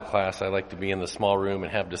class. I like to be in the small room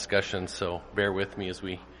and have discussions, so bear with me as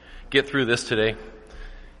we get through this today.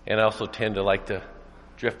 And I also tend to like to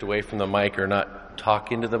drift away from the mic or not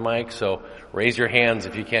talk into the mic, so raise your hands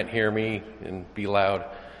if you can't hear me and be loud.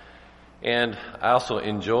 And I also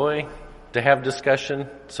enjoy to have discussion,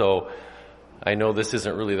 so I know this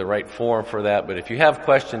isn't really the right forum for that, but if you have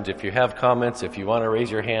questions, if you have comments, if you want to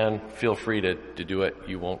raise your hand, feel free to do it.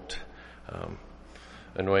 You won't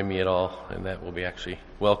annoy me at all, and that will be actually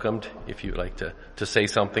welcomed if you'd like to say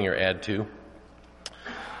something or add to.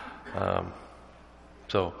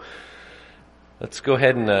 So let's go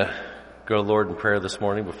ahead and go to the Lord in prayer this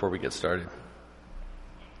morning before we get started.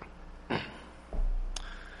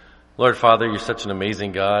 Lord Father, you're such an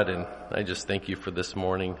amazing God, and I just thank you for this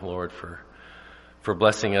morning, Lord, for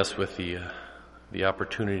blessing us with the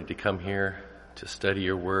opportunity to come here to study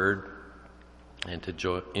your word and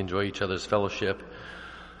to enjoy each other's fellowship.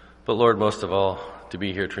 But Lord, most of all, to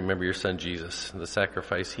be here to remember your son Jesus and the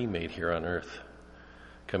sacrifice he made here on earth.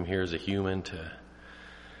 Come here as a human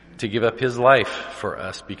to give up his life for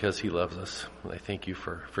us because he loves us. And I thank you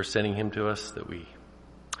for sending him to us, that we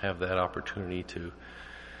have that opportunity to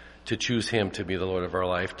choose him to be the Lord of our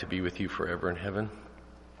life, to be with you forever in heaven.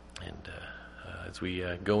 And as we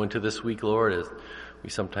go into this week, Lord, as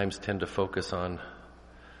we sometimes tend to focus on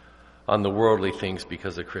the worldly things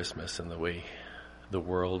because of Christmas and the way the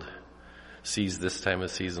world sees this time of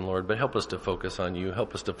season, Lord, but help us to focus on you.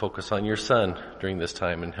 Help us to focus on your son during this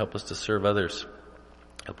time, and help us to serve others.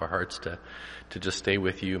 Help our hearts to just stay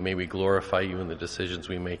with you. May we glorify you in the decisions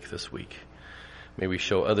we make this week. May we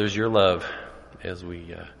show others your love as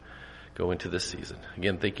we go into this season.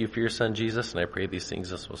 Again, thank you for your son, Jesus, and I pray these things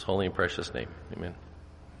in his most holy and precious name. Amen.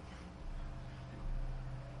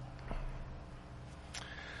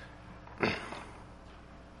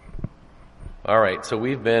 All right, so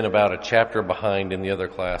we've been about a chapter behind in the other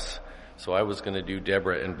class. So I was going to do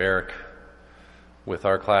Deborah and Barak with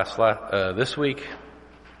our class this week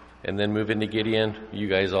and then move into Gideon. You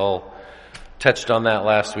guys all touched on that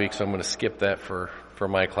last week, so I'm going to skip that for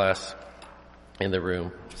my class in the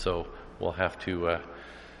room. So we'll have to,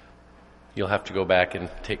 you'll have to go back and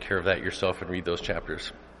take care of that yourself and read those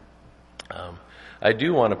chapters. I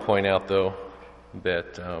do want to point out, though,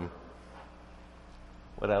 that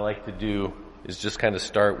what I like to do is just kind of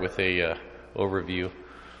start with a overview.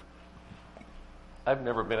 I've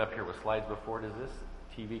never been up here with slides before. Does this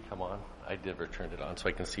TV come on? I never turned it on so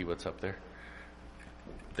I can see what's up there.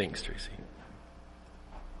 Thanks, Tracy.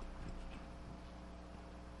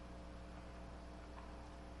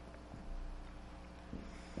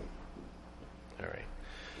 All right.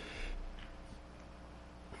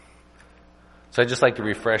 So I'd just like to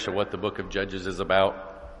refresh on what the book of Judges is about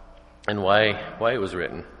and why it was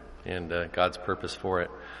written and God's purpose for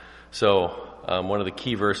it. So one of the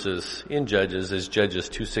key verses in Judges is Judges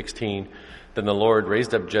 2:16. Then the Lord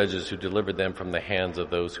raised up judges who delivered them from the hands of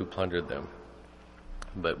those who plundered them.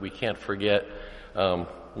 But we can't forget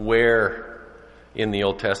where in the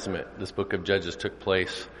Old Testament this book of Judges took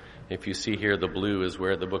place. If you see here, the blue is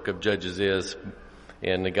where the book of Judges is.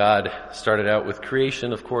 And God started out with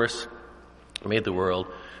creation, of course, made the world.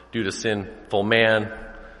 Due to sinful man,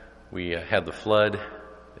 we had the flood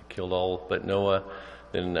that killed all but Noah.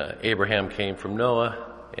 Then Abraham came from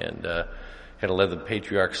Noah and had 11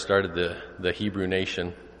 patriarchs started the Hebrew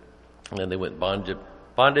nation. And then they went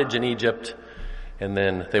bondage in Egypt. And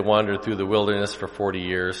then they wandered through the wilderness for 40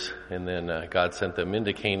 years. And then God sent them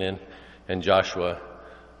into Canaan. And Joshua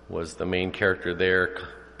was the main character there,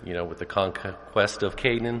 with the conquest of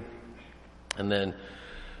Canaan. And then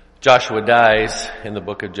Joshua dies and the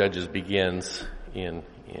book of Judges begins in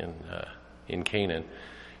Canaan.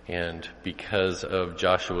 And because of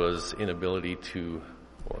Joshua's inability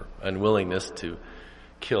or unwillingness to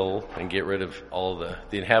kill and get rid of all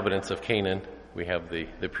the inhabitants of Canaan, we have the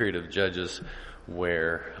period of Judges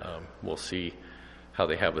where we'll see how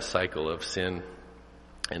they have a cycle of sin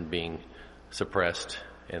and being suppressed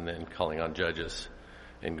and then calling on judges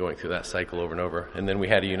and going through that cycle over and over. And then we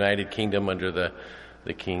had a united kingdom under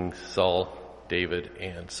the kings Saul, David,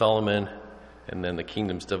 and Solomon. And then the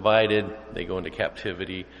kingdom's divided, they go into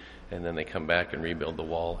captivity, and then they come back and rebuild the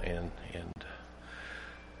wall. And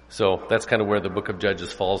so that's kind of where the book of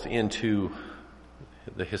Judges falls into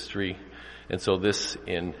the history. And so this,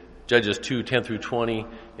 in Judges 2:10 through 20,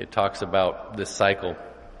 it talks about this cycle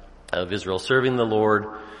of Israel serving the Lord,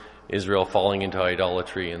 Israel falling into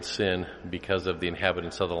idolatry and sin because of the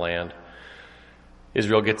inhabitants of the land.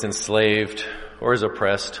 Israel gets enslaved or is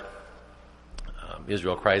oppressed.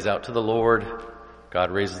 Israel cries out to the Lord.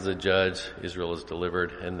 God raises a judge. Israel is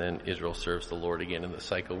delivered. And then Israel serves the Lord again, and the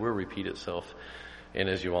cycle will repeat itself And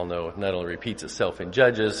as you all know, it not only repeats itself in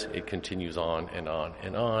Judges, it continues on and on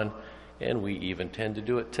and on. And we even tend to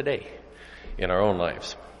do it today in our own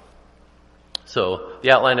lives. So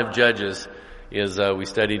the outline of Judges is we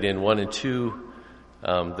studied in 1 and 2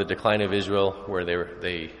 the decline of Israel, where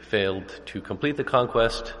they failed to complete the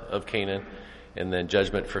conquest of Canaan, and then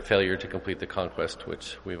judgment for failure to complete the conquest,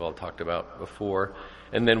 which we've all talked about before.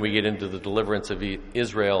 And then we get into the deliverance of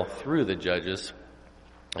Israel through the Judges.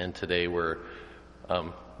 And today we'll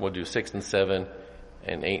do 6 and 7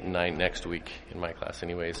 and 8 and 9 next week in my class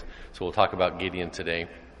anyways. So we'll talk about Gideon today,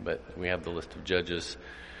 but we have the list of Judges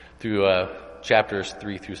through chapters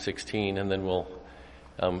 3 through 16, and then we'll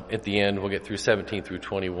at the end we'll get through 17 through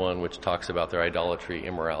 21, which talks about their idolatry,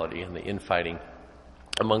 immorality, and the infighting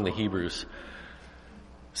among the Hebrews.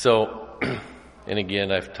 So, and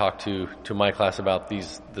again, I've talked to my class about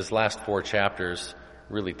this last 4 chapters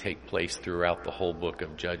really take place throughout the whole book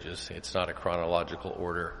of Judges. It's not a chronological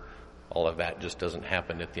order. All of that just doesn't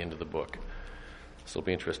happen at the end of the book. So it'll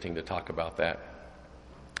be interesting to talk about that.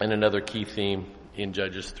 And another key theme in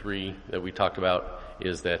Judges 3 that we talked about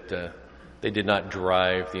is that they did not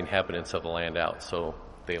drive the inhabitants of the land out. So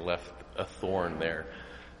they left a thorn there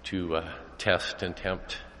to test and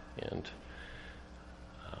tempt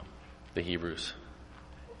the Hebrews.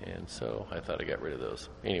 And so I thought I got rid of those.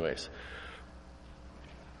 Anyways.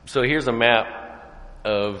 So here's a map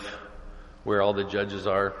of where all the judges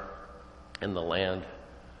are in the land.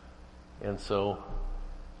 And so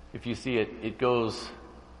if you see it, it goes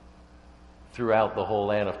throughout the whole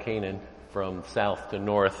land of Canaan from south to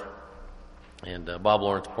north. And Bob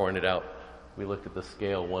Lawrence pointed out, we looked at the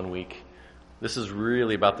scale one week. This is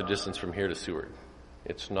really about the distance from here to Seward.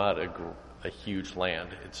 It's not a huge land.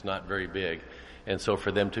 It's not very big. And so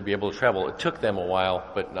for them to be able to travel, it took them a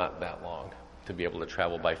while, but not that long, to be able to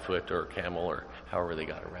travel by foot or camel or however they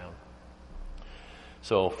got around.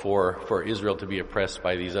 So for Israel to be oppressed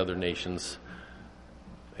by these other nations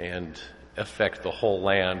and affect the whole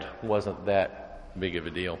land wasn't that big of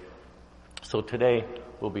a deal. So today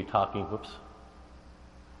we'll be talking, I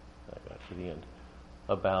got to the end,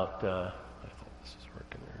 about, I thought this was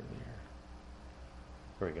working earlier.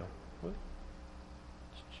 There we go. Whoop.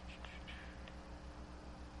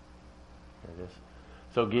 There it is.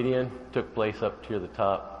 So Gideon took place up to the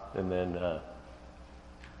top, and then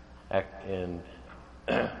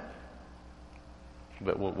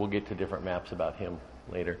but we'll get to different maps about him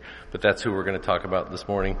later. But that's who we're going to talk about this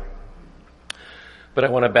morning. But I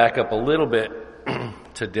want to back up a little bit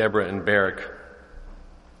to Deborah and Barak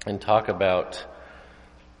and talk about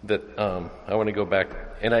that. I want to go back,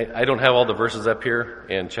 and I don't have all the verses up here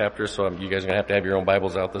and chapters, so you guys are going to have your own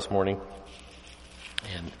Bibles out this morning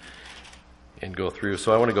and go through.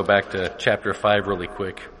 So I want to go back to chapter 5 really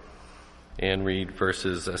quick and read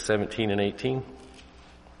verses 17 and 18.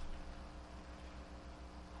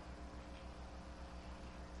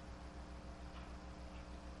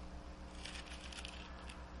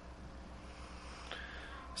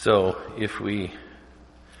 So if we,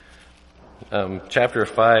 chapter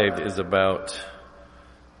 5 is about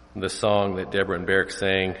the song that Deborah and Barak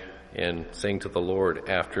sang to the Lord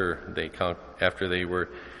after they were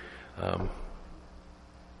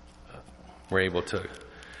able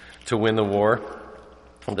to win the war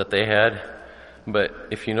that they had. But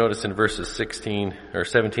if you notice in verses 17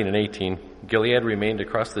 and 18, Gilead remained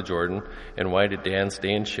across the Jordan, and why did Dan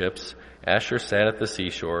stay in ships? Asher sat at the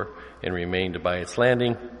seashore and remained by its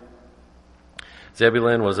landing.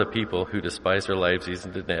 Zebulun was a people who despised their lives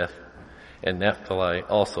even to death, and Naphtali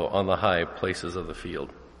also on the high places of the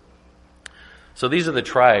field. So these are the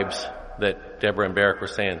tribes that Deborah and Barak were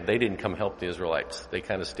saying they didn't come help the Israelites. They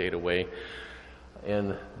kind of stayed away,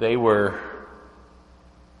 and they were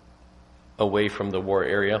away from the war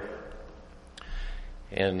area.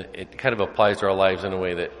 And it kind of applies to our lives in a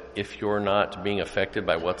way that if you're not being affected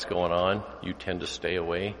by what's going on, you tend to stay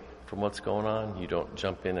away from what's going on. You don't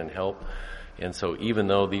jump in and help. And so even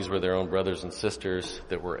though these were their own brothers and sisters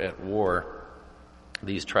that were at war,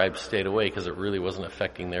 these tribes stayed away because it really wasn't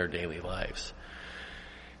affecting their daily lives.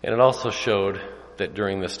 And it also showed that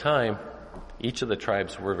during this time, each of the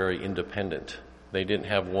tribes were very independent. They didn't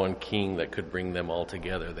have one king that could bring them all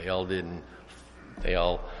together. They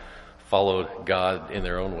all followed God in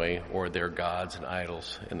their own way, or their gods and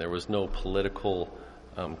idols. And there was no political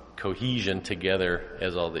cohesion together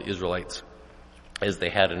as all the Israelites, as they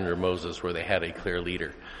had under Moses, where they had a clear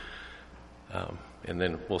leader. And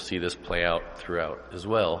then we'll see this play out throughout as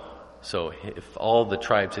well. So if all the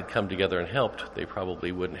tribes had come together and helped, they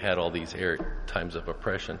probably wouldn't have had all these times of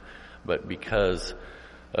oppression. But because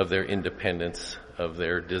of their independence, of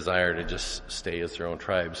their desire to just stay as their own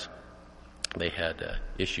tribes, they had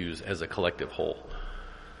issues as a collective whole.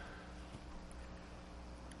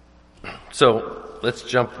 So let's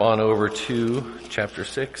jump on over to chapter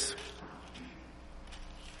 6.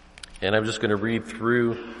 And I'm just going to read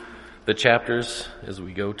through the chapters as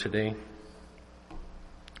we go today.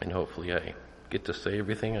 And hopefully I get to say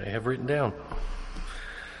everything I have written down.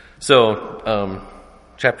 So,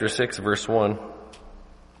 chapter 6, verse 1.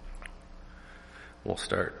 We'll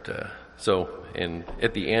start. And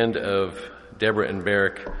at the end of Deborah and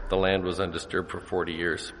Barak, the land was undisturbed for 40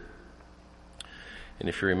 years. And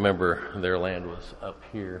if you remember, their land was up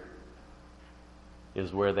here,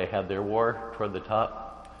 is where they had their war toward the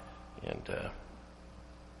top. And,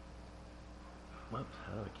 whoops,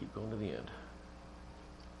 how do I keep going to the end?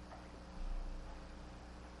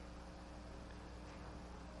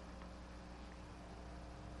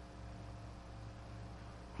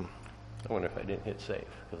 I wonder if I didn't hit save,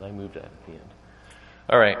 because I moved that at the end.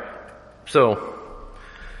 All right, so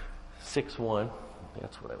 6:1,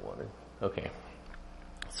 that's what I wanted. Okay,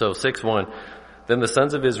 so 6:1. Then the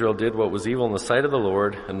sons of Israel did what was evil in the sight of the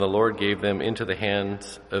Lord, and the Lord gave them into the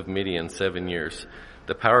hands of Midian 7 years.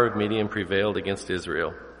 The power of Midian prevailed against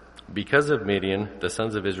Israel. Because of Midian, the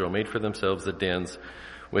sons of Israel made for themselves the dens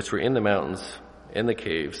which were in the mountains, and the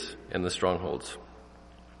caves, and the strongholds.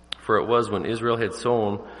 For it was when Israel had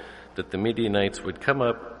sown that the Midianites would come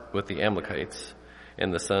up with the Amalekites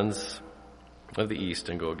and the sons of the east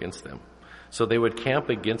and go against them. So they would camp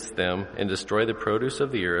against them and destroy the produce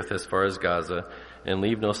of the earth as far as Gaza, and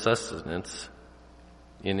leave no sustenance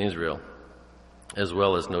in Israel, as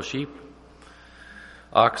well as no sheep,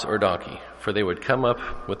 ox, or donkey. For they would come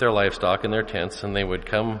up with their livestock in their tents, and they would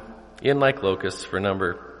come in like locusts for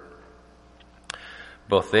number.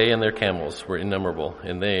 Both they and their camels were innumerable,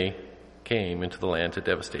 and they came into the land to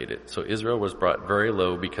devastate it. So Israel was brought very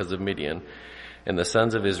low because of Midian, and the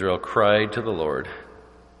sons of Israel cried to the Lord.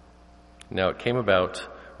 Now it came about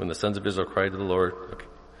when the sons of Israel cried to the Lord. Okay,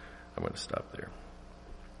 I'm going to stop there.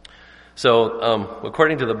 So,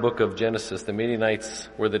 according to the book of Genesis, the Midianites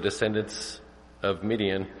were the descendants of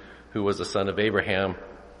Midian, who was a son of Abraham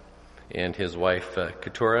and his wife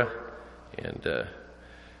Keturah. And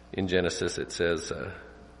in Genesis it says,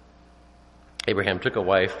 Abraham took a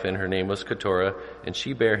wife, and her name was Keturah, and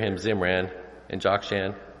she bare him Zimran, and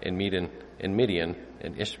Jokshan, and Midian,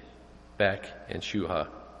 and Ishbak, and Shuha.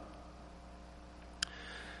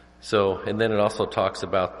 So, and then it also talks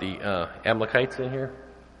about the Amalekites in here.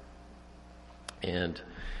 And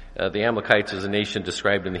the Amalekites is a nation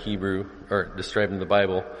described in the Hebrew, or described in the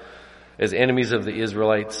Bible, as enemies of the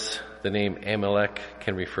Israelites. The name Amalek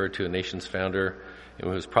can refer to a nation's founder, and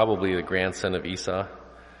who was probably the grandson of Esau,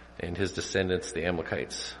 and his descendants, the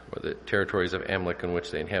Amalekites, or the territories of Amalek in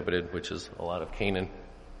which they inhabited, which is a lot of Canaan.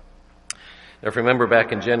 Now, if you remember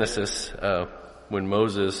back in Genesis, when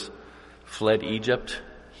Moses fled Egypt,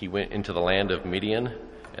 he went into the land of Midian,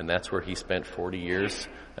 and that's where he spent 40 years.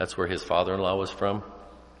 That's where his father-in-law was from.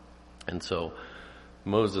 And so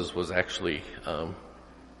Moses was actually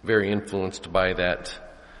very influenced by that.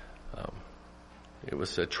 It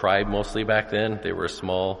was a tribe mostly back then. They were a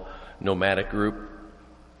small nomadic group,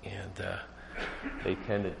 and they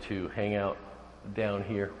tended to hang out down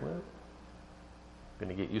here. Well, I'm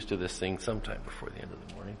going to get used to this thing sometime before the end of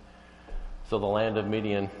the morning. So the land of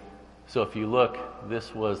Midian. So if you look,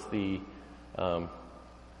 this was the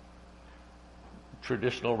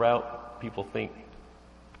traditional route. People think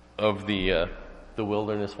of the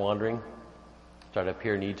wilderness wandering. Started up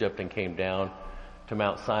here in Egypt and came down to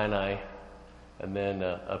Mount Sinai, and then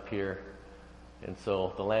up here. And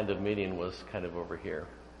so the land of Midian was kind of over here.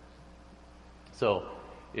 So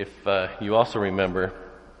if you also remember,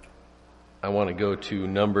 I want to go to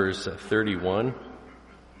Numbers 31.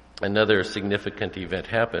 Another significant event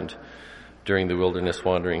happened during the wilderness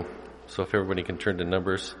wandering. So if everybody can turn to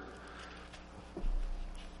Numbers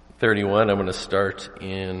 31, I'm going to start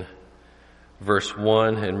in verse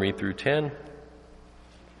 1 and read through 10.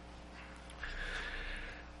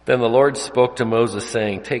 Then the Lord spoke to Moses,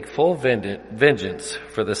 saying, "Take full vengeance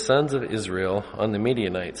for the sons of Israel on the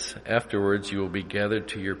Midianites. Afterwards you will be gathered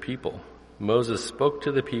to your people." Moses spoke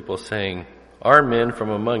to the people, saying, "Arm men from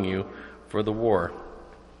among you for the war,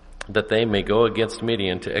 that they may go against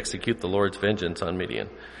Midian to execute the Lord's vengeance on Midian.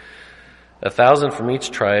 1,000 from each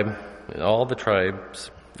tribe, and all the tribes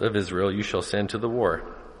of Israel you shall send to the war."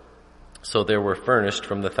 So there were furnished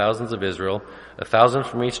from the thousands of Israel 1,000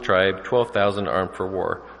 from each tribe, 12,000 armed for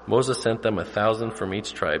war. Moses sent them 1,000 from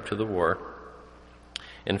each tribe to the war,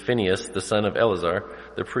 and Phinehas, the son of Eleazar,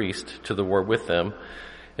 the priest, to the war with them,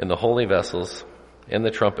 and the holy vessels, and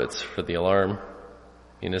the trumpets for the alarm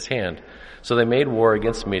in his hand. So they made war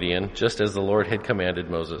against Midian, just as the Lord had commanded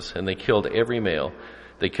Moses, and they killed every male.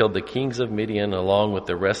 They killed the kings of Midian along with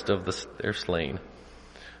the rest of their slain,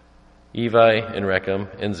 Evi and Rechem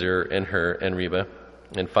and Zur and Hur and Reba,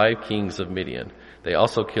 and 5 kings of Midian. They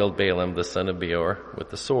also killed Balaam the son of Beor with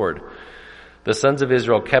the sword. The sons of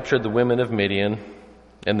Israel captured the women of Midian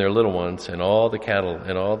and their little ones, and all the cattle,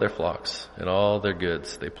 and all their flocks, and all their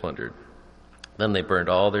goods they plundered. Then they burned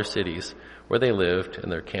all their cities where they lived,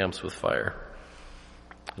 and their camps with fire.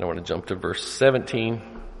 And I want to jump to verse 17.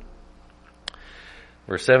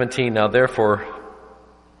 Verse 17, now therefore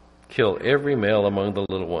kill every male among the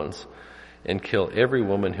little ones, and kill every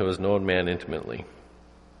woman who has known man intimately.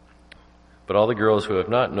 But all the girls who have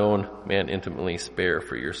not known man intimately, spare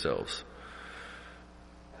for yourselves.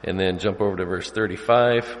 And then jump over to verse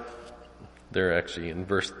 35. They're actually in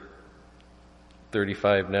verse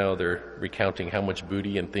 35 now. They're recounting how much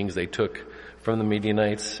booty and things they took from the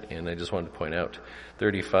Midianites. And I just wanted to point out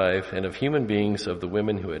 35. And of human beings, of the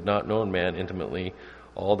women who had not known man intimately,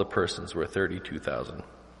 all the persons were 32,000.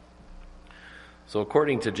 So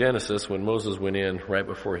according to Genesis, when Moses went in right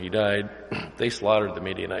before he died, they slaughtered the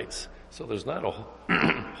Midianites. So there's not a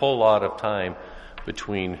whole lot of time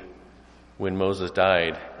between when Moses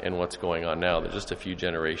died and what's going on now. There's just a few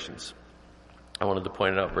generations. I wanted to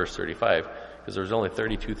point out verse 35 because there was only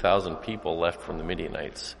 32,000 people left from the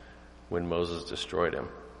Midianites when Moses destroyed them,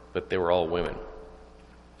 but they were all women.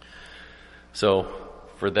 So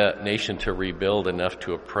for that nation to rebuild enough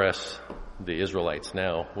to oppress the Israelites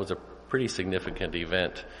now was a pretty significant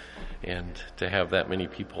event, and to have that many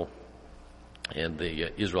people and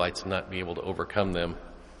the Israelites not be able to overcome them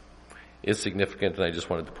is significant, and I just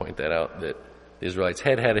wanted to point that out, that the Israelites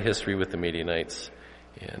had a history with the Midianites,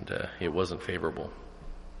 and it wasn't favorable.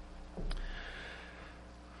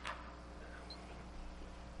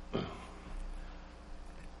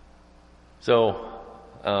 So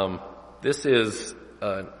this is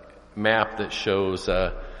a map that shows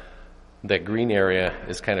that green area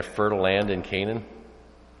is kind of fertile land in Canaan.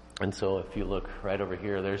 And so if you look right over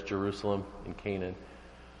here, there's Jerusalem in Canaan.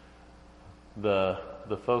 The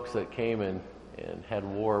folks that came and had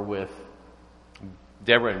war with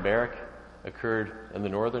Deborah and Barak occurred in the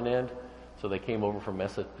northern end. So they came over from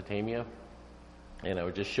Mesopotamia. And I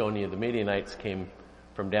was just showing you the Midianites came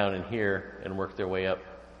from down in here and worked their way up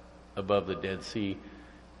above the Dead Sea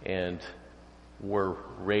and were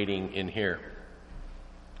raiding in here.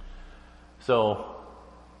 So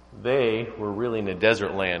they were really in a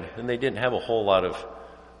desert land, and they didn't have a whole lot of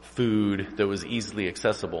food that was easily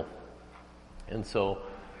accessible. And so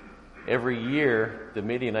every year, the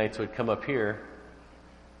Midianites would come up here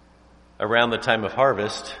around the time of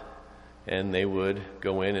harvest, and they would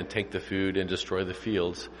go in and take the food and destroy the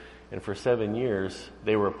fields. And for 7 years,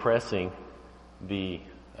 they were oppressing the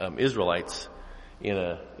Israelites in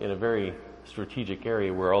a very strategic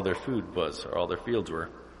area where all their food was, or all their fields were.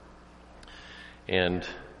 And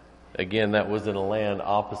again, that was in a land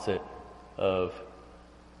opposite of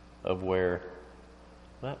where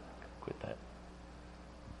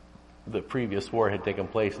the previous war had taken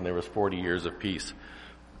place, and there was 40 years of peace.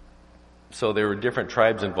 So there were different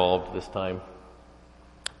tribes involved this time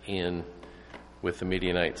with the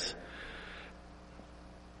Midianites.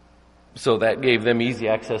 So that gave them easy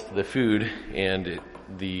access to the food, and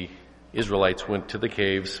the Israelites went to the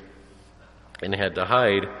caves and had to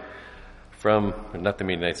hide from, not the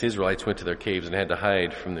Midianites, the Israelites went to their caves and had to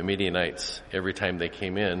hide from the Midianites every time they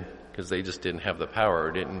came in, because they just didn't have the power,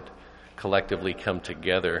 or didn't collectively come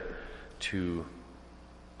together to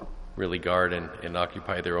really guard and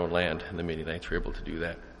occupy their own land, and the Midianites were able to do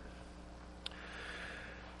that.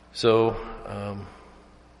 So,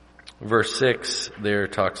 verse 6 there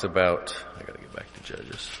talks about, I gotta get back to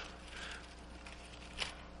Judges.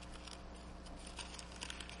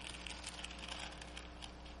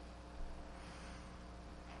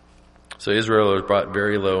 So Israel was brought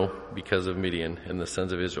very low because of Midian, and the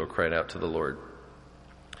sons of Israel cried out to the Lord.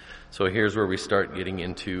 So here's where we start getting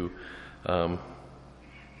into the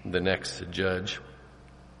next judge.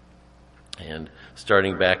 And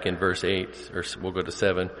starting back in verse 8, or we'll go to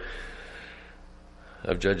 7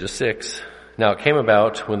 of Judges 6. Now it came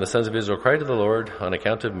about when the sons of Israel cried to the Lord on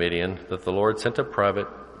account of Midian, that the Lord sent a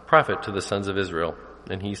prophet to the sons of Israel.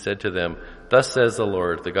 And he said to them, Thus says the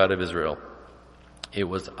Lord, the God of Israel, It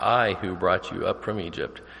was I who brought you up from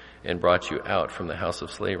Egypt and brought you out from the house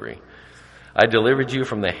of slavery. I delivered you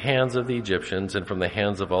from the hands of the Egyptians and from the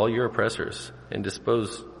hands of all your oppressors, and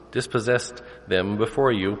dispossessed them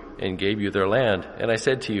before you and gave you their land. And I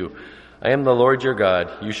said to you, I am the Lord your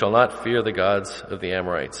God. You shall not fear the gods of the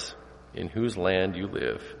Amorites, in whose land you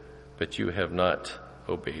live, but you have not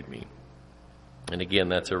obeyed me. And again,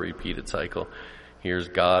 that's a repeated cycle. Here's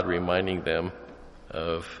God reminding them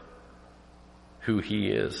of who he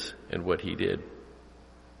is and what he did.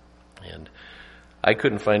 And I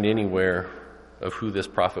couldn't find anywhere of who this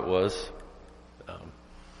prophet was.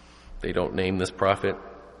 They don't name this prophet,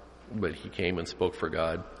 but he came and spoke for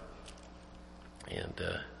God and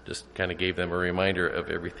just kind of gave them a reminder of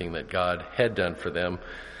everything that God had done for them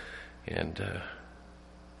and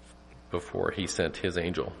before he sent his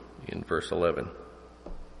angel in verse 11.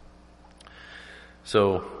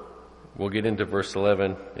 So we'll get into verse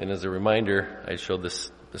 11, and as a reminder, I showed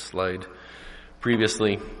this slide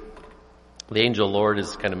previously. The angel Lord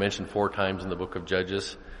is kind of mentioned 4 times in the book of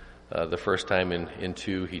Judges. The first time in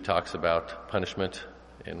 2, he talks about punishment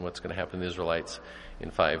and what's going to happen to the Israelites.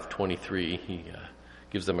 In 5:23, he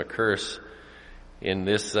gives them a curse. In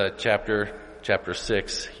this chapter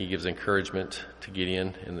 6, he gives encouragement to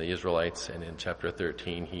Gideon and the Israelites, and in chapter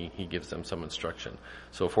 13, he gives them some instruction.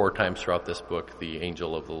 So 4 times throughout this book, the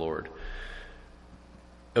angel of the Lord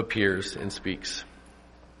appears and speaks.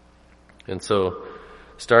 And so,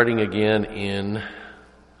 starting again in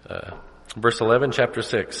verse 11, chapter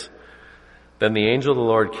 6, then the angel of the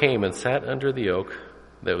Lord came and sat under the oak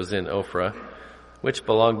that was in Ophrah, which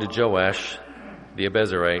belonged to Joash the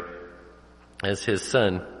Abiezrite, as his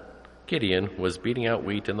son Gideon was beating out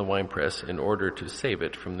wheat in the winepress in order to save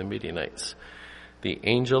it from the Midianites. The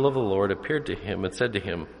angel of the Lord appeared to him and said to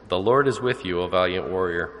him, "The Lord is with you, O valiant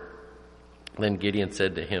warrior." Then Gideon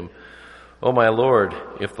said to him, "O my Lord,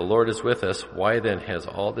 if the Lord is with us, why then has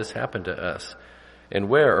all this happened to us? And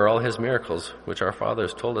where are all his miracles, which our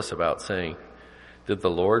fathers told us about, saying, Did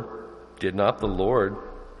not the Lord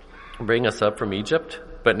bring us up from Egypt?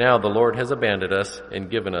 But now the Lord has abandoned us and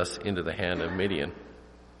given us into the hand of Midian."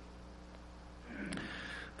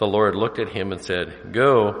 The Lord looked at him and said,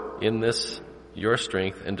 "Go in this your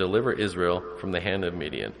strength and deliver Israel from the hand of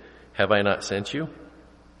Midian. Have I not sent you?"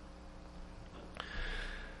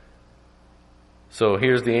 So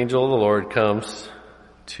here's the angel of the Lord comes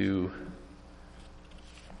to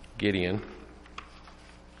Gideon.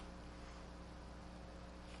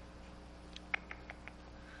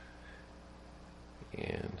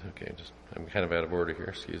 And, I'm kind of out of order here,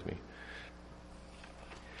 excuse me.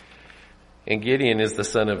 And Gideon is the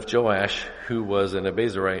son of Joash, who was an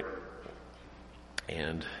Abiezrite.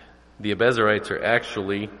 And the Abiezrites are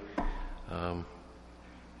actually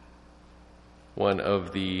one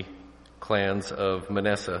of the clans of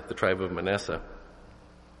Manasseh, the tribe of Manasseh.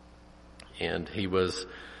 And he was,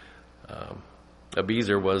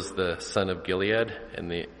 Abiezer was the son of Gilead, and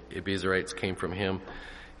the Abiezrites came from him.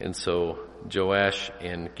 And so Joash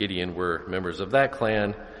and Gideon were members of that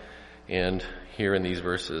clan. And here in these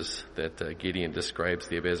verses that Gideon describes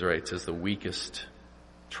the Abiezrites as the weakest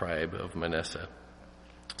tribe of Manasseh.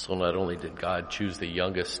 So not only did God choose the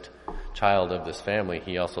youngest child of this family,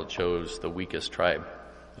 he also chose the weakest tribe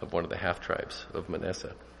of one of the half-tribes of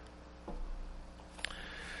Manasseh.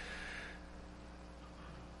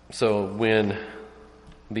 So when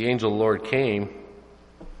the angel of the Lord came,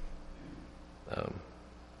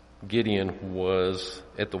 Gideon was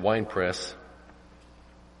at the winepress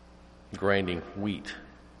grinding wheat.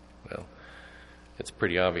 Well, it's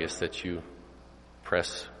pretty obvious that you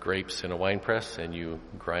press grapes in a wine press and you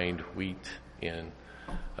grind wheat in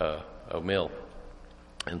a mill.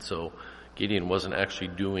 And so Gideon wasn't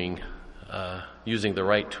actually using the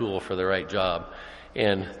right tool for the right job.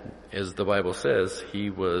 And as the Bible says,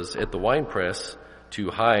 he was at the wine press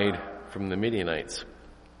to hide from the Midianites.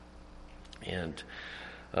 And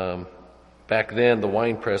back then, the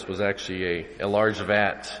wine press was actually a large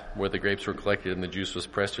vat where the grapes were collected and the juice was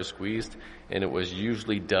pressed or squeezed, and it was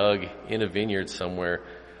usually dug in a vineyard somewhere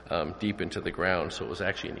deep into the ground, so it was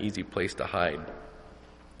actually an easy place to hide.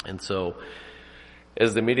 And so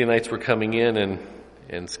as the Midianites were coming in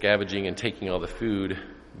and scavenging and taking all the food,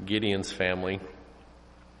 Gideon's family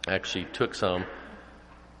actually took some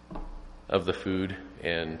of the food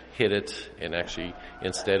and hid it, and actually,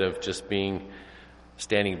 instead of just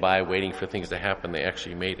standing by waiting for things to happen, they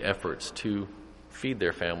actually made efforts to feed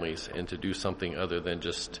their families and to do something other than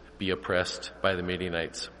just be oppressed by the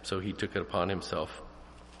Midianites. So he took it upon himself.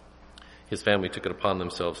 His family took it upon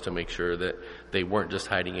themselves to make sure that they weren't just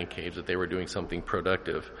hiding in caves, that they were doing something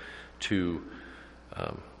productive to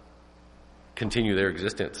continue their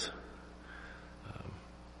existence.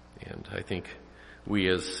 And I think we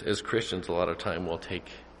as Christians a lot of time will take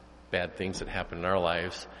bad things that happen in our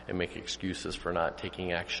lives and make excuses for not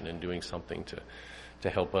taking action and doing something to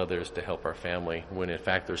help others, to help our family, when in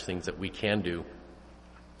fact there's things that we can do.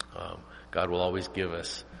 God will always give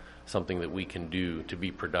us something that we can do to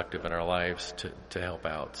be productive in our lives to help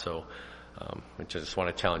out. So I just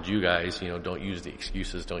want to challenge you guys, don't use the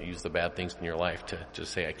excuses, don't use the bad things in your life to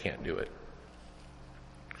just say, I can't do it.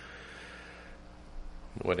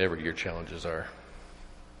 Whatever your challenges are.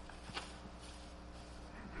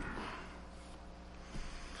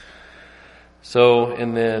 So,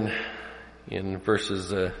 and then in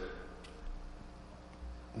verses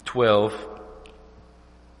 12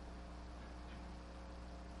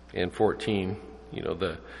 and 14,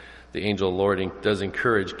 the angel of the Lord does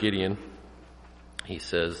encourage Gideon. He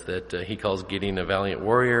says that he calls Gideon a valiant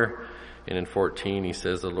warrior. And in 14, he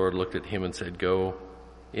says, the Lord looked at him and said, go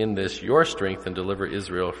in this your strength and deliver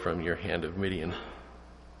Israel from your hand of Midian.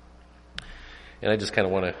 And I just kind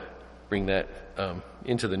of want to bring that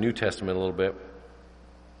into the New Testament a little bit.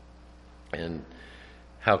 And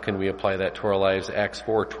how can we apply that to our lives? Acts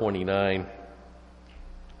 4:29,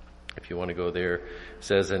 if you want to go there,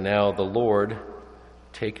 says, and now the Lord,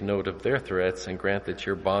 take note of their threats and grant that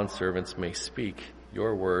your bondservants may speak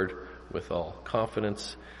your word with all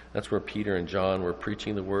confidence. That's where Peter and John were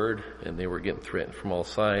preaching the word, and they were getting threatened from all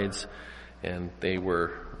sides, and they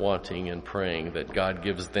were wanting and praying that God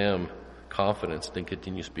gives them confidence to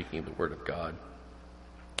continue speaking the word of God.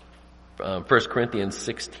 1 Corinthians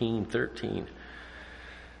 16:13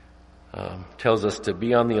 tells us to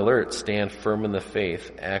be on the alert, stand firm in the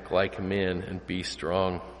faith, act like men, and be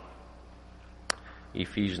strong.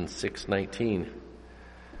 Ephesians 6:19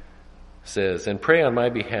 says, and pray on my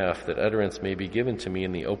behalf that utterance may be given to me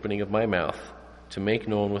in the opening of my mouth to make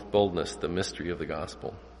known with boldness the mystery of the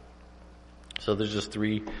gospel. So there's just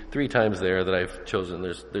three times there that I've chosen.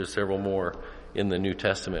 There's several more in the New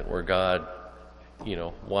Testament where God,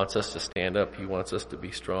 wants us to stand up. He wants us to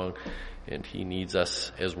be strong, and he needs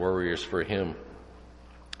us as warriors for him.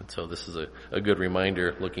 And so this is a good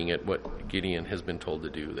reminder, looking at what Gideon has been told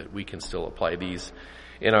to do, that we can still apply these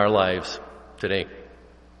in our lives today.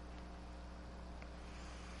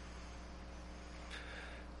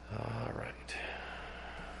 All right.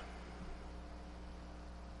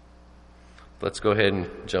 Let's go ahead and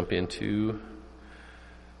jump into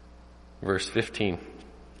verse 15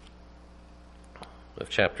 of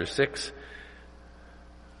chapter 6. Let's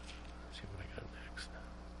see what I got next.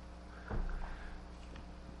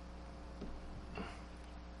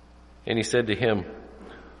 And he said to him,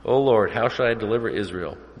 O Lord, how shall I deliver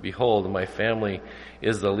Israel? Behold, my family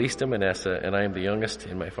is the least in Manasseh, and I am the youngest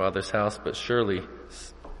in my father's house. But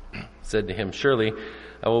said to him, surely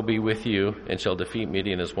I will be with you and shall defeat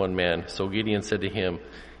Midian as one man. So Gideon said to him,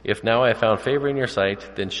 if now I have found favor in your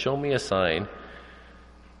sight, then show me a sign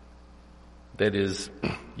that is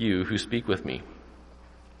you who speak with me.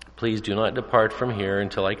 Please do not depart from here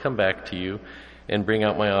until I come back to you and bring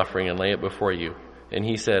out my offering and lay it before you. And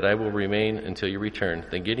he said, I will remain until you return.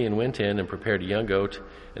 Then Gideon went in and prepared a young goat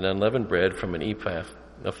and unleavened bread from an ephah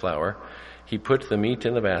of flour. He put the meat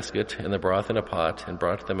in the basket and the broth in a pot and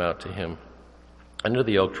brought them out to him under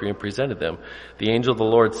the oak tree and presented them. The angel of the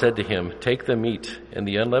Lord said to him, take the meat and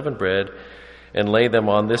the unleavened bread and lay them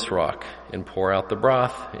on this rock and pour out the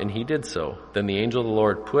broth. And he did so. Then the angel of the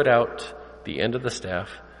Lord put out the end of the staff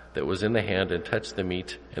that was in the hand and touched the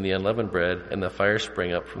meat and the unleavened bread, and the fire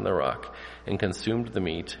sprang up from the rock and consumed the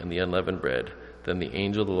meat and the unleavened bread. Then the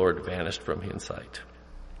angel of the Lord vanished from his sight.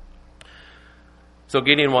 So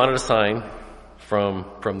Gideon wanted a sign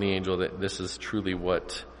from the angel that this is truly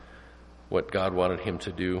what God wanted him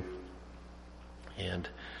to do. And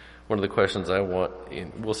one of the questions I want,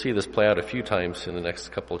 and we'll see this play out a few times in the next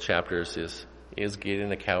couple of chapters, is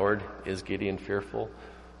Gideon a coward? Is Gideon fearful?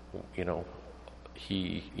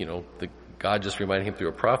 God just reminded him through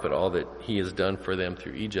a prophet all that he has done for them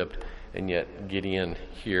through Egypt, and yet Gideon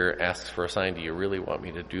here asks for a sign. Do you really want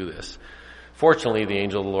me to do this? Fortunately, the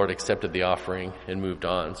angel of the Lord accepted the offering and moved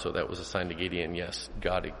on, so that was a sign to Gideon. Yes,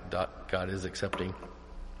 God is accepting.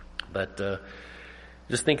 But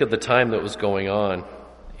just think of the time that was going on,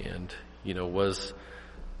 and was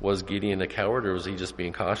Gideon a coward, or was he just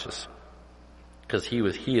being cautious? Because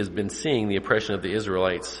he has been seeing the oppression of the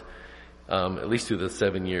Israelites at least through the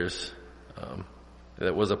 7 years.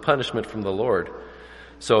 That was a punishment from the Lord.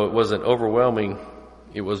 So it was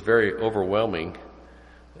very overwhelming,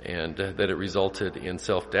 and that it resulted in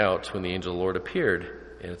self-doubt when the angel of the Lord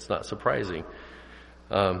appeared. And it's not surprising.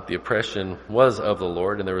 The oppression was of the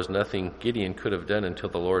Lord, and there was nothing Gideon could have done until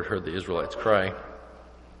the Lord heard the Israelites cry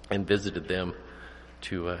and visited them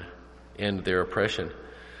to end their oppression.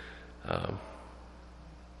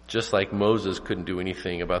 Just like Moses couldn't do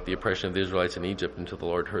anything about the oppression of the Israelites in Egypt until the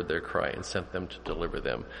Lord heard their cry and sent them to deliver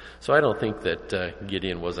them. So I don't think that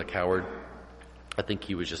Gideon was a coward. I think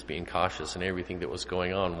he was just being cautious, and everything that was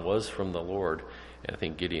going on was from the Lord. And I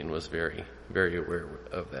think Gideon was very, very aware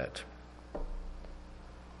of that.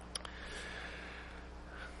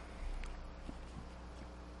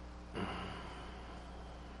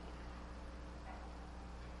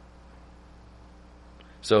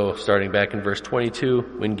 So, starting back in verse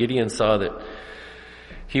 22, when Gideon saw that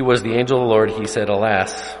he was the angel of the Lord, he said,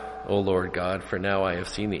 "Alas, O Lord God, for now I have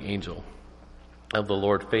seen the angel of the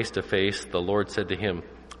Lord face to face." The Lord said to him,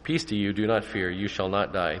 "Peace to you, do not fear, you shall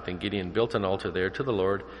not die." Then Gideon built an altar there to the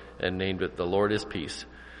Lord and named it, "The Lord is Peace."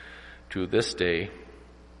 To this day,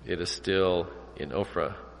 it is still in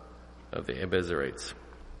Ophrah of the Abiezrites.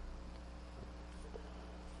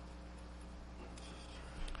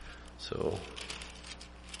 So,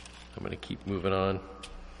 I'm going to keep moving on.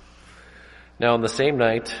 Now on the same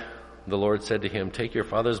night, the Lord said to him, "Take your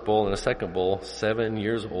father's bull and a second bull, 7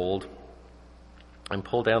 years old, and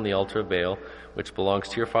pull down the altar of Baal, which belongs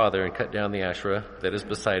to your father, and cut down the Asherah that is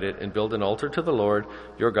beside it, and build an altar to the Lord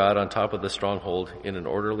your God on top of the stronghold in an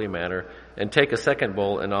orderly manner. And take a second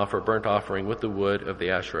bull and offer burnt offering with the wood of the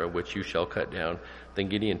Asherah, which you shall cut down." Then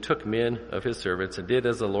Gideon took men of his servants and did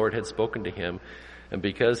as the Lord had spoken to him. And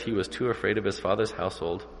because he was too afraid of his father's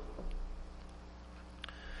household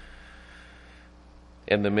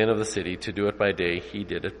and the men of the city to do it by day, he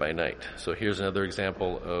did it by night. So here's another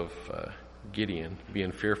example of Gideon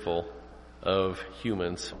being fearful of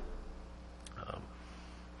humans,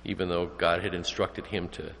 even though God had instructed him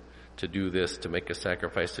to do this, to make a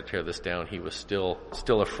sacrifice, to tear this down. He was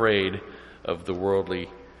still afraid of the worldly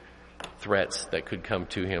threats that could come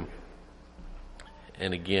to him.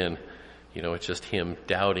 And again, it's just him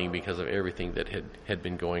doubting because of everything that had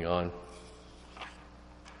been going on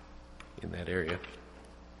in that area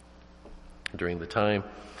during the time.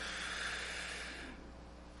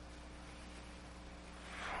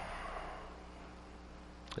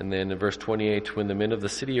 And then in verse 28, when the men of the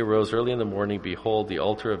city arose early in the morning, behold, the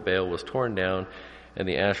altar of Baal was torn down, and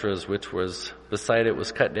the Asherahs which was beside it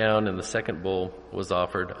was cut down, and the second bull was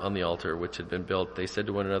offered on the altar which had been built. They said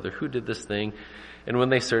to one another, "Who did this thing?" And when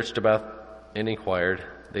they searched about and inquired,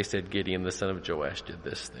 they said, "Gideon, the son of Joash, did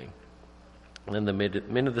this thing." And then the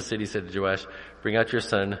men of the city said to Joash, "Bring out your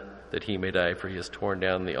son, that he may die, for he has torn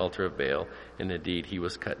down the altar of Baal, and indeed he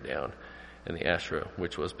was cut down, and the Asherah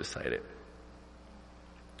which was beside it."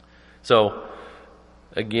 So,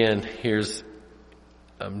 again, here's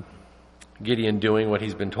Gideon doing what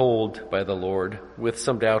he's been told by the Lord, with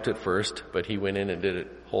some doubt at first, but he went in and did it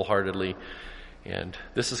wholeheartedly. And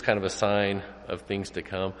this is kind of a sign of things to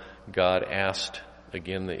come. God asked,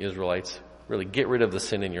 again, the Israelites, really get rid of the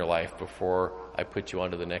sin in your life before I put you on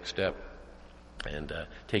to the next step and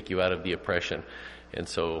take you out of the oppression. And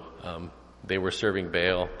so they were serving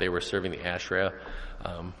Baal, they were serving the Asherah,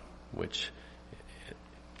 which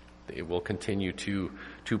it will continue to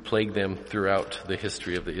plague them throughout the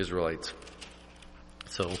history of the Israelites.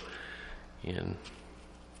 So, I'm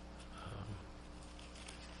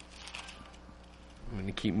going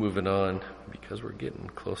to keep moving on because we're getting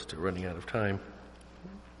close to running out of time.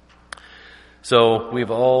 So,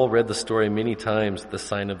 we've all read the story many times, the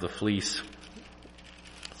sign of the fleece.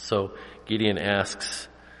 So, Gideon asks,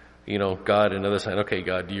 God, another sign. Okay,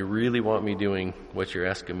 God, do you really want me doing what you're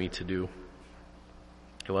asking me to do?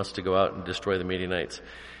 He wants to go out and destroy the Midianites.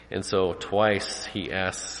 And so twice he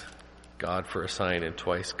asks God for a sign, and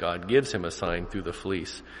twice God gives him a sign through the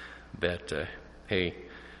fleece that, hey,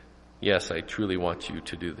 yes, I truly want you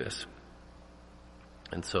to do this.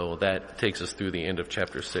 And so that takes us through the end of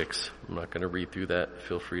chapter 6. I'm not going to read through that.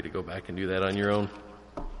 Feel free to go back and do that on your own.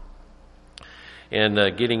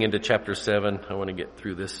 And getting into chapter 7, I want to get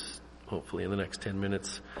through this hopefully in the next 10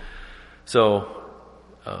 minutes. So,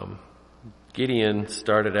 Gideon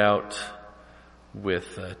started out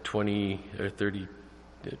with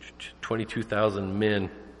 22,000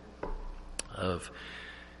 men of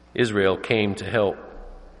Israel came to help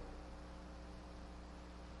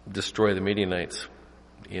destroy the Midianites.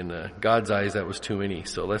 In God's eyes, that was too many.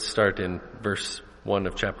 So let's start in verse 1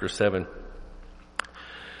 of chapter 7.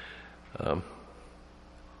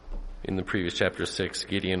 In the previous chapter 6,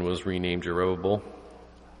 Gideon was renamed Jerubbaal.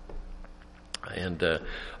 And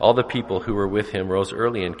all the people who were with him rose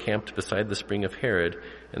early and camped beside the spring of Harod,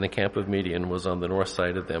 and the camp of Midian was on the north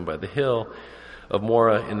side of them by the hill of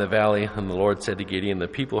Moreh in the valley. And the Lord said to Gideon, "The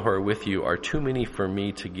people who are with you are too many for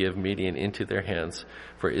me to give Midian into their hands,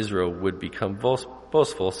 for Israel would become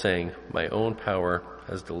boastful, saying, 'My own power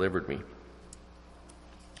has delivered me.'"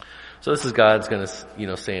 So this is God's going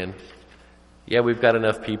to, saying, yeah, we've got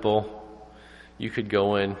enough people. You could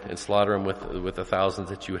go in and slaughter them with the thousands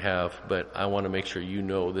that you have, but I want to make sure you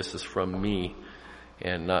know this is from me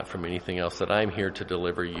and not from anything else, that I'm here to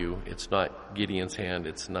deliver you. It's not Gideon's hand,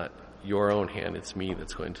 it's not your own hand, it's me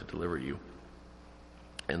that's going to deliver you.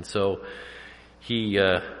 And so he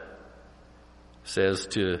says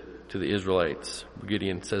to the Israelites,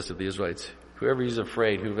 Gideon says to the Israelites, whoever is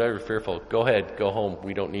afraid, whoever is fearful, go ahead, go home,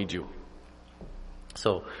 we don't need you.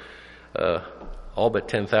 So all but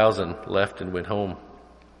 10,000 left and went home.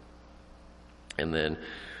 And then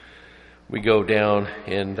we go down,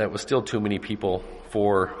 and that was still too many people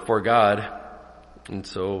for God. And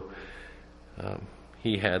so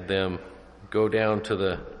he had them go down to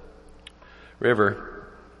the river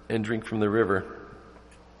and drink from the river.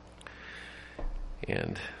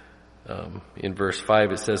 And in verse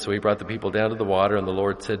 5 it says, so he brought the people down to the water, and the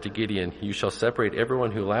Lord said to Gideon, you shall separate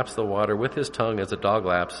everyone who laps the water with his tongue as a dog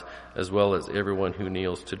laps, as well as everyone who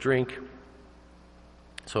kneels to drink.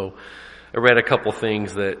 So I read a couple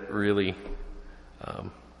things that really,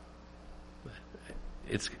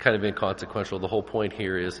 it's kind of inconsequential. The whole point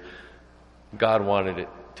here is God wanted it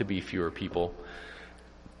to be fewer people.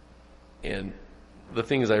 And the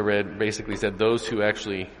things I read basically said those who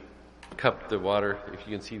actually cupped the water, if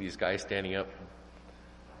you can see these guys standing up,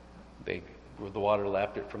 the water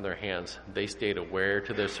lapped it from their hands. They stayed aware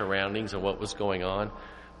to their surroundings and what was going on,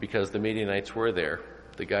 because the Midianites were there.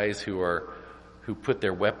 The guys who put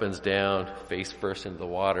their weapons down face first into the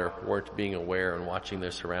water weren't being aware and watching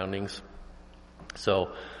their surroundings.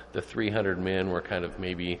 So the 300 men were kind of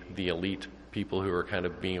maybe the elite people who were kind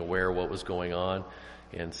of being aware of what was going on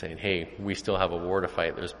and saying, hey, we still have a war to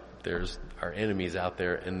fight. There's our enemies out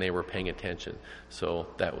there, and they were paying attention. So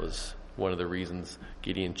that was one of the reasons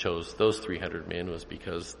Gideon chose those 300 men, was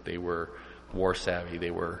because they were war savvy.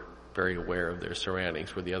 They were very aware of their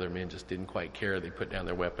surroundings, where the other men just didn't quite care. They put down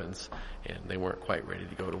their weapons, and they weren't quite ready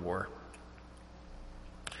to go to war.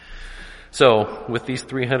 So with these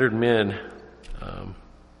 300 men,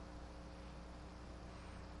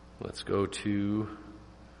 let's go to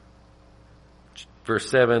verse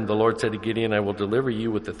 7. The Lord said to Gideon, I will deliver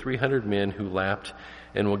you with the 300 men who lapped,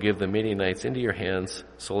 and will give the Midianites into your hands.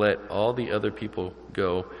 So let all the other people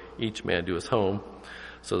go, each man to his home.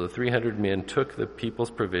 So the 300 men took the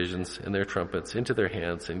people's provisions and their trumpets into their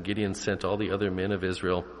hands, and Gideon sent all the other men of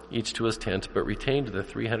Israel, each to his tent, but retained the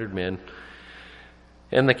 300 men,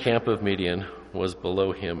 and the camp of Midian was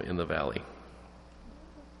below him in the valley.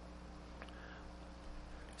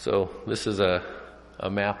 So this is a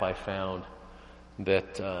map I found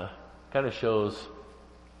that kind of shows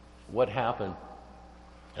what happened.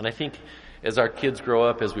 And I think as our kids grow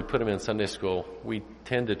up, as we put them in Sunday school, we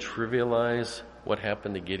tend to trivialize what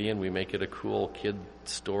happened to Gideon. We make it a cool kid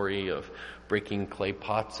story of breaking clay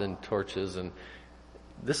pots and torches, and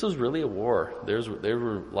this was really a war. There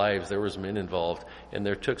were lives, there was men involved, and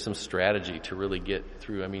there took some strategy to really get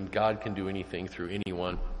through. I mean, God can do anything through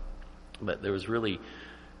anyone, but there was really,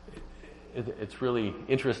 it's really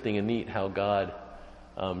interesting and neat how God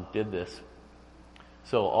did this.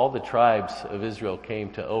 So all the tribes of Israel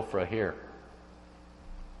came to Ophrah here,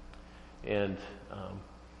 and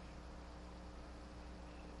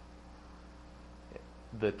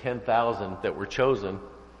the 10,000 that were chosen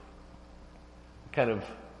kind of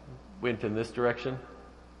went in this direction,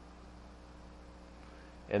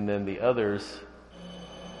 and then the others,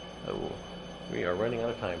 we are running out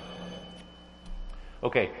of time.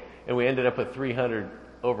 Okay, and we ended up with 300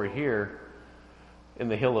 over here in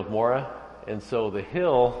the hill of Morah, and so the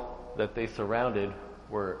hill that they surrounded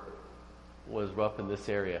was up in this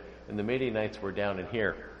area, and the Midianites were down in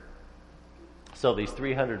here. So these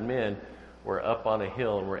 300 men were up on a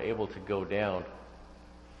hill and were able to go down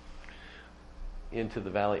into the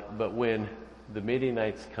valley. But when the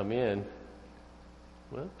Midianites come in,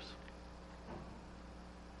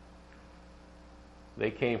 they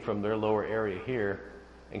came from their lower area here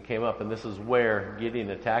and came up, and this is where Gideon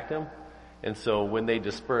attacked them. And so when they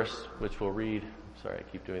dispersed, which we'll read, sorry,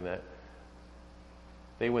 I keep doing that.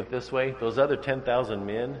 They went this way. Those other 10,000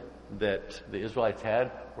 men that the Israelites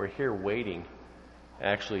had were here waiting,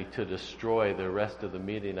 actually, to destroy the rest of the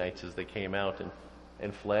Midianites as they came out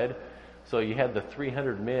and fled. So you had the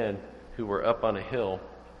 300 men who were up on a hill.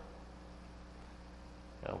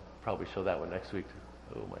 I'll probably show that one next week.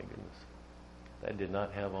 Oh my goodness. I did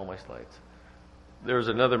not have all my slides. There's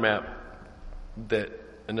another map,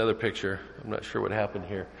 another picture. I'm not sure what happened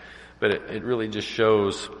here, but it really just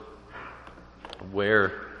shows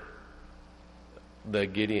where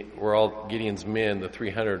all Gideon's men, the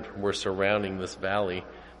 300, were surrounding this valley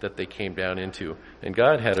that they came down into. And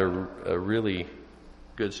God had a really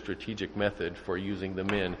good strategic method for using the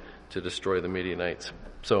men to destroy the Midianites.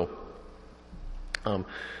 So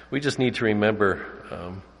we just need to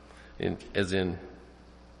remember, as in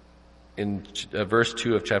in verse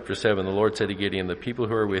 2 of chapter 7, the Lord said to Gideon, the people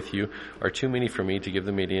who are with you are too many for me to give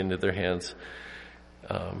the Midian into their hands.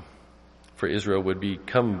 For Israel would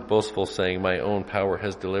become boastful, saying, my own power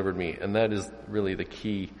has delivered me. And that is really the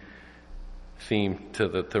key theme to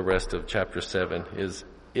the rest of chapter 7, is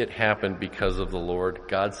it happened because of the Lord.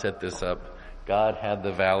 God set this up. God had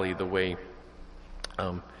the valley the way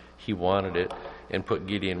he wanted it, and put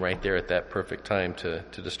Gideon right there at that perfect time to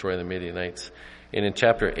destroy the Midianites. And in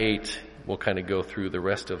chapter 8, we'll kind of go through the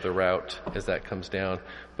rest of the route as that comes down.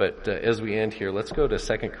 But as we end here, let's go to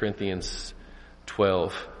 2 Corinthians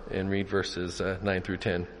 12 and read verses 9 through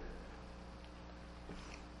 10.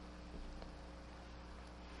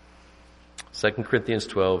 2 Corinthians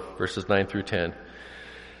 12, verses 9 through 10.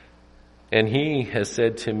 And he has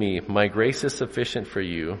said to me, my grace is sufficient for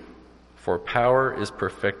you, for power is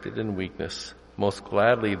perfected in weakness. Most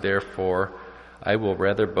gladly, therefore, I will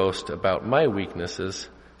rather boast about my weaknesses,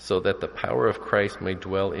 so that the power of Christ may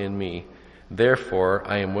dwell in me. Therefore,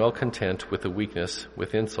 I am well content with the weakness,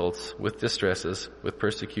 with insults, with distresses, with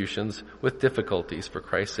persecutions, with difficulties for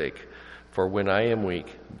Christ's sake. For when I am weak,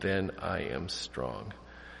 then I am strong.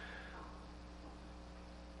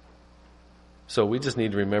 So we just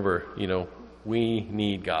need to remember, we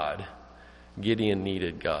need God. Gideon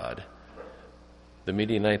needed God. The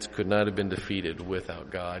Midianites could not have been defeated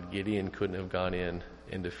without God. Gideon couldn't have gone in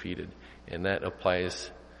and defeated. And that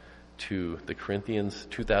applies to the Corinthians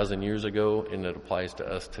 2,000 years ago, and it applies to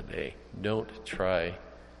us today. Don't try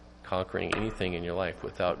conquering anything in your life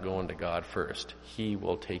without going to God first. He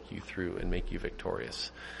will take you through and make you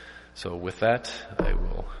victorious. So with that, I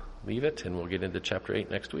will leave it, and we'll get into chapter 8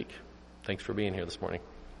 next week. Thanks for being here this morning.